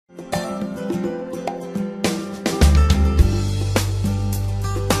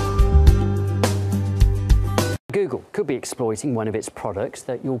Google could be exploiting one of its products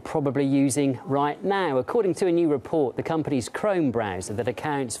that you're probably using right now. According to a new report, the company's Chrome browser that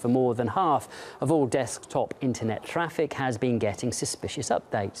accounts for more than half of all desktop internet traffic has been getting suspicious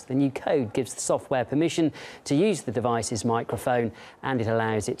updates. The new code gives the software permission to use the device's microphone, and it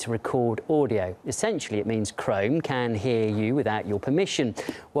allows it to record audio. Essentially, it means Chrome can hear you without your permission.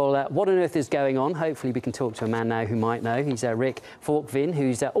 Well, what on earth is going on? Hopefully we can talk to a man now who might know. He's Rick Falkvinge,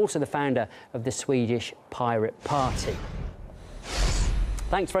 who's also the founder of the Swedish Pirate Party.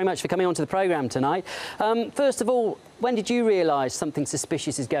 Thanks very much for coming on to the programme tonight. First of all, when did you realise something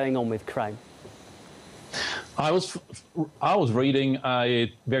suspicious is going on with Chrome? I was reading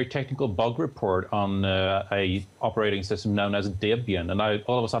a very technical bug report on a operating system known as Debian, and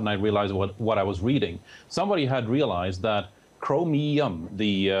all of a sudden I realized what I was reading. Somebody had realized that Chromium,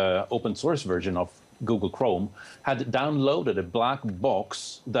 the open source version of Google Chrome, had downloaded a black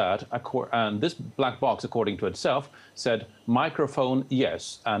box that, and this black box, according to itself, said microphone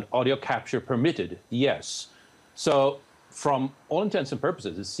yes and audio capture permitted yes. So from all intents and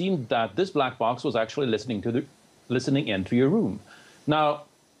purposes, it seemed that this black box was actually listening into your room. Now,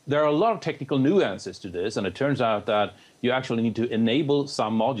 there are a lot of technical nuances to this, and it turns out that you actually need to enable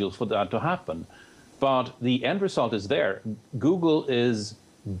some modules for that to happen. But the end result is there. Google is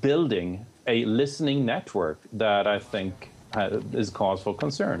building a listening network that I think is cause for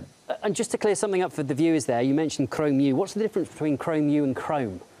concern. And just to clear something up for the viewers there, you mentioned Chrome U. What's the difference between Chrome U and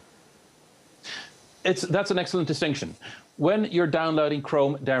Chrome? That's an excellent distinction. When you're downloading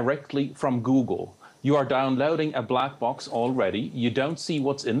Chrome directly from Google, you are downloading a black box already. You don't see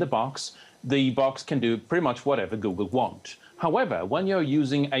what's in the box. The box can do pretty much whatever Google wants. However, when you're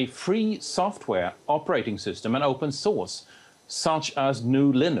using a free software operating system and open source, such as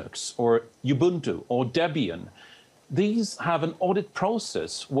GNU Linux or Ubuntu or Debian, these have an audit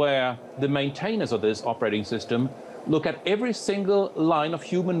process where the maintainers of this operating system look at every single line of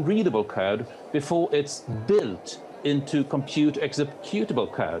human readable code before it's built into computer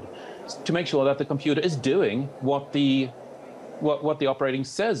executable code to make sure that the computer is doing what the operating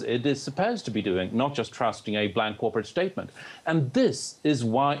says it is supposed to be doing, not just trusting a blank corporate statement. And this is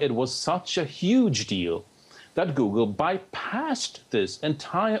why it was such a huge deal that Google bypassed this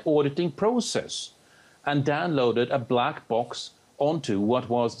entire auditing process and downloaded a black box onto what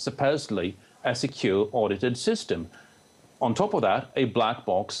was supposedly a secure audited system. On top of that, a black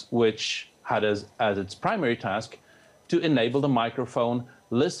box which had as its primary task to enable the microphone,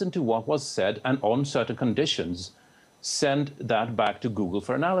 listen to what was said, and on certain conditions, send that back to Google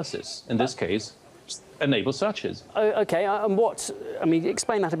for analysis. In this case, enable searches. Okay, and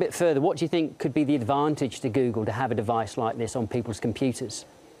explain that a bit further. What do you think could be the advantage to Google to have a device like this on people's computers?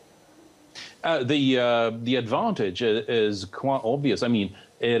 The advantage is quite obvious. I mean,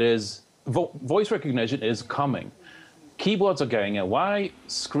 it is voice recognition is coming. Keyboards are going away,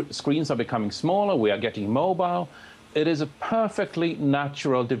 screens are becoming smaller, we are getting mobile. It is a perfectly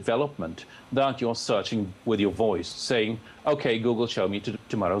natural development that you're searching with your voice, saying, okay, Google, show me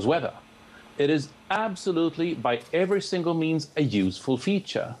tomorrow's weather. It is absolutely, by every single means, a useful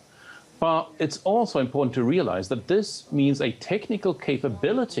feature. But it's also important to realize that this means a technical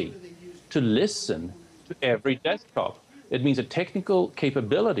capability to listen to every desktop. It means a technical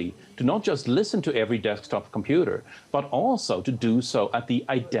capability to not just listen to every desktop computer, but also to do so at the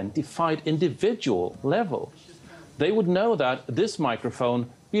identified individual level. They would know that this microphone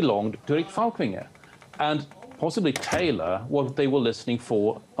belonged to Rick Falkvinge, and possibly tailor what they were listening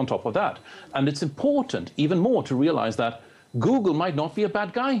for on top of that. And it's important, even more, to realize that Google might not be a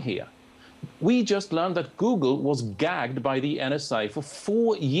bad guy here. We just learned that Google was gagged by the NSA for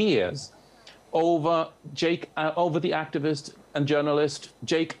 4 years over the activist and journalist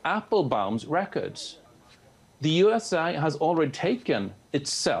Jake Applebaum's records. The USA has already taken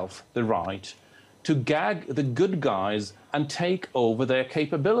itself the right to gag the good guys and take over their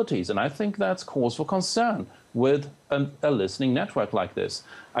capabilities. And I think that's cause for concern with a listening network like this.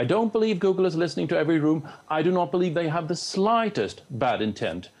 I don't believe Google is listening to every room. I do not believe they have the slightest bad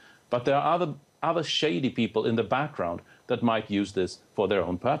intent. But there are other shady people in the background that might use this for their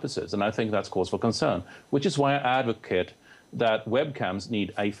own purposes. And I think that's cause for concern, which is why I advocate that webcams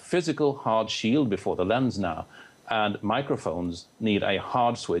need a physical hard shield before the lens now, and microphones need a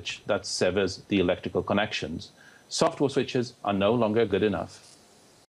hard switch that severs the electrical connections. Software switches are no longer good enough.